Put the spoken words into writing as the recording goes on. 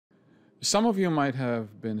Some of you might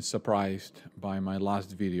have been surprised by my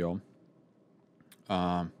last video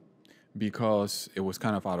because it was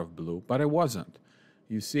kind of out of blue, but it wasn't.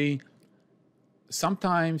 You see,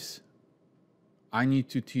 sometimes I need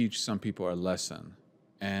to teach some people a lesson,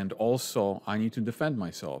 and also I need to defend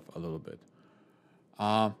myself a little bit.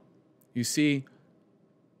 You see,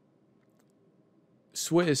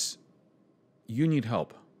 Swiss, you need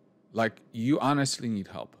help. Like, you honestly need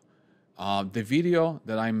help. The video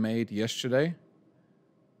that I made yesterday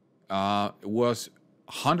was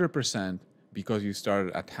 100% because you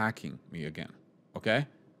started attacking me again, okay?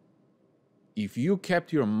 If you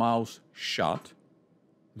kept your mouth shut,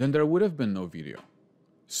 then there would have been no video.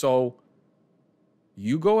 So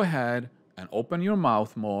you go ahead and open your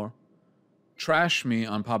mouth more, trash me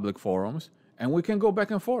on public forums, and we can go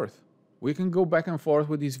back and forth. We can go back and forth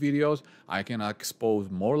with these videos. I can expose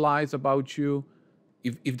more lies about you.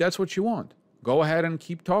 If that's what you want, go ahead and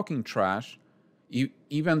keep talking trash.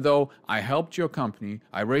 Even though I helped your company,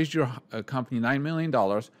 I raised your company $9 million,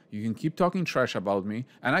 you can keep talking trash about me,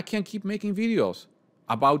 and I can keep making videos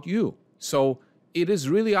about you. So it is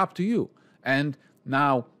really up to you. And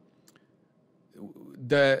now,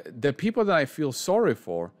 the people that I feel sorry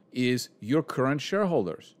for is your current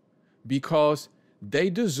shareholders, because they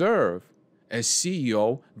deserve a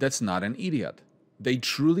CEO that's not an idiot. They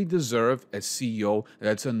truly deserve a CEO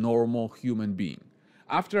that's a normal human being.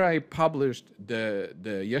 After I published the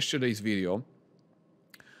yesterday's video,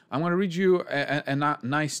 I'm going to read you a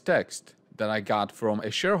nice text that I got from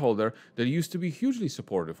a shareholder that used to be hugely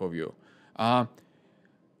supportive of you.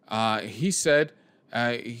 He said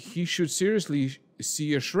he should seriously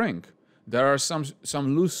see a shrink. There are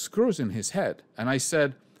some loose screws in his head. And I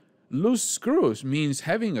said, loose screws means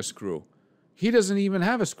having a screw. He doesn't even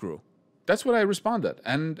have a screw. That's what I responded.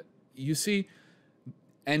 And you see,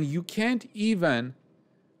 and you can't even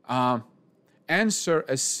answer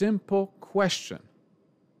a simple question.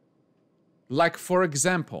 Like, for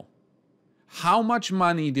example, how much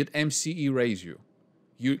money did MCE raise you?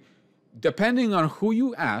 Depending on who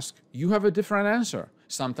you ask, you have a different answer.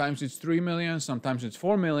 Sometimes it's 3 million, sometimes it's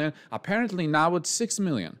 4 million. Apparently now it's 6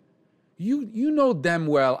 million. You know damn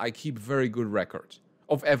well I keep very good records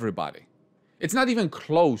of everybody. It's not even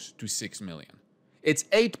close to 6 million. It's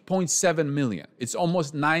 8.7 million. It's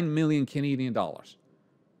almost 9 million Canadian dollars.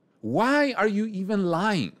 Why are you even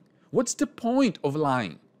lying? What's the point of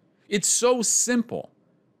lying? It's so simple.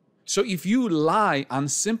 So if you lie on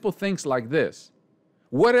simple things like this,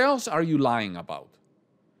 what else are you lying about?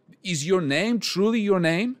 Is your name truly your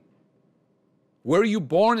name? Were you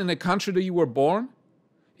born in the country that you were born?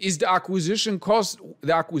 Is the acquisition cost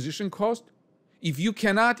the acquisition cost? If you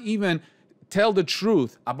cannot even tell the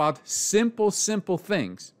truth about simple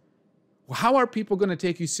things, how are people going to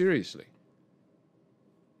take you seriously?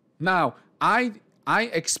 Now, I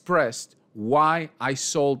expressed why I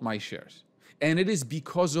sold my shares. And it is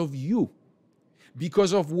because of you.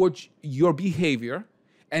 Because of your behavior,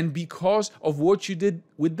 and because of what you did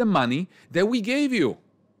with the money that we gave you.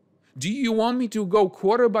 Do you want me to go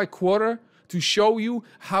quarter by quarter to show you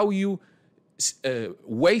how you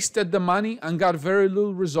wasted the money and got very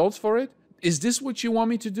little results for it? Is this what you want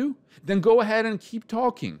me to do? Then go ahead and keep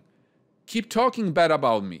talking. Keep talking bad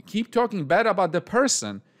about me. Keep talking bad about the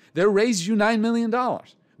person that raised you $9 million.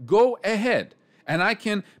 Go ahead. And I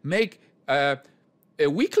can make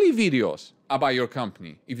weekly videos about your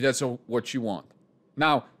company if that's what you want.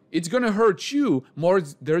 Now, it's going to hurt you more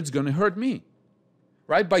than it's going to hurt me,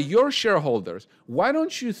 right? But your shareholders, why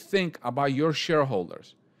don't you think about your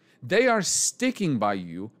shareholders? They are sticking by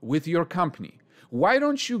you with your company. Why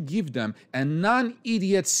don't you give them a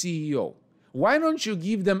non-idiot CEO? Why don't you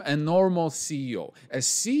give them a normal CEO? A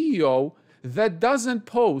CEO that doesn't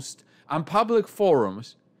post on public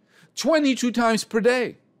forums 22 times per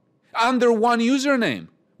day under one username.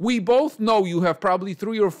 We both know you have probably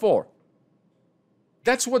 3 or 4.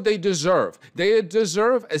 That's what they deserve. They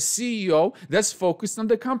deserve a CEO that's focused on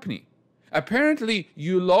the company. Apparently,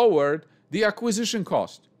 you lowered the acquisition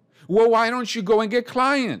cost. Well, why don't you go and get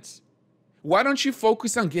clients? Why don't you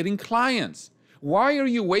focus on getting clients? Why are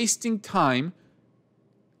you wasting time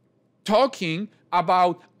talking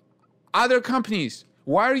about other companies?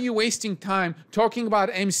 Why are you wasting time talking about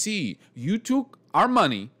MCE? You took our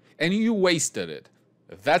money and you wasted it.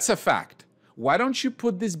 That's a fact. Why don't you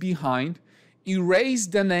put this behind? Erase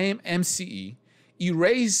the name MCE,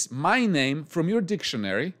 erase my name from your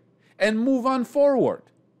dictionary, and move on forward.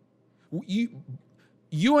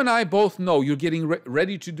 You and I both know you're getting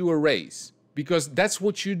ready to do a raise, because that's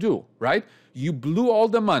what you do, right? You blew all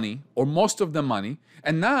the money, or most of the money,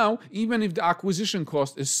 and now, even if the acquisition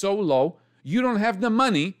cost is so low, you don't have the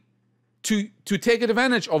money to take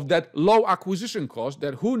advantage of that low acquisition cost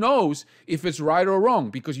that who knows if it's right or wrong,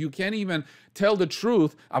 because you can't even tell the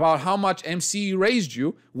truth about how much MCE raised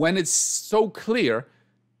you when it's so clear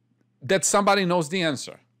that somebody knows the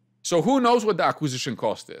answer. So who knows what the acquisition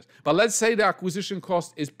cost is? But let's say the acquisition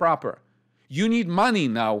cost is proper. You need money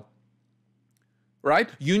now, right?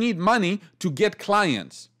 You need money to get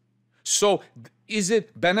clients. So is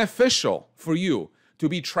it beneficial for you to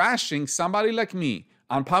be trashing somebody like me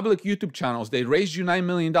on public YouTube channels? They raised you $9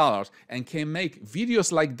 million and can make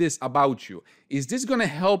videos like this about you. Is this going to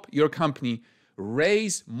help your company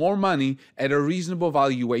raise more money at a reasonable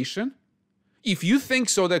valuation? If you think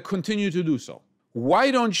so, then continue to do so.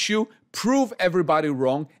 Why don't you prove everybody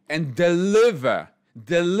wrong and deliver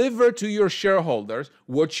to your shareholders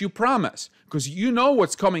what you promise? Because you know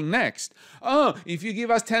what's coming next. Oh, if you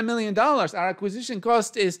give us $10 million, our acquisition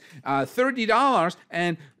cost is $30,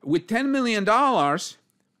 and with $10 million,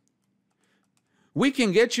 we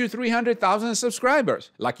can get you 300,000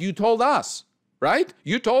 subscribers, like you told us, right?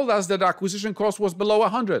 You told us that the acquisition cost was below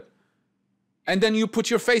 100. And then you put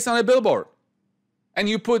your face on a billboard and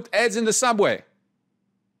you put ads in the subway.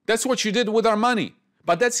 That's what you did with our money.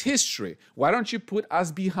 But that's history. Why don't you put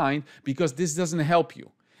us behind? Because this doesn't help you.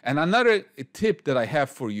 And another tip that I have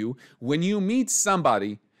for you, when you meet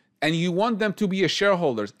somebody and you want them to be a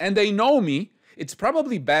shareholder and they know me, it's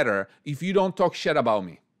probably better if you don't talk shit about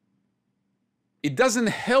me. It doesn't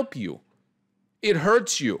help you. It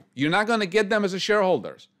hurts you. You're not going to get them as a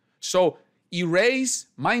shareholders. So erase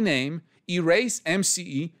my name, erase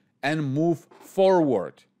MCE, and move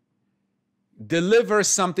forward. Deliver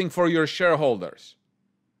something for your shareholders.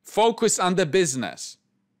 Focus on the business.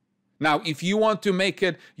 Now, if you want to make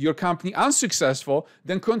it your company unsuccessful,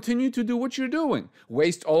 then continue to do what you're doing.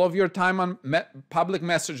 Waste all of your time on public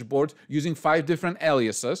message boards using 5 different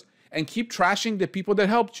aliases and keep trashing the people that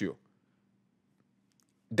helped you.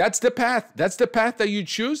 That's the path. That's the path that you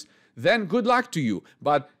choose. Then good luck to you.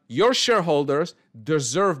 But your shareholders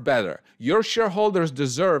deserve better. Your shareholders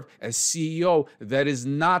deserve a CEO that is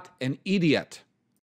not an idiot.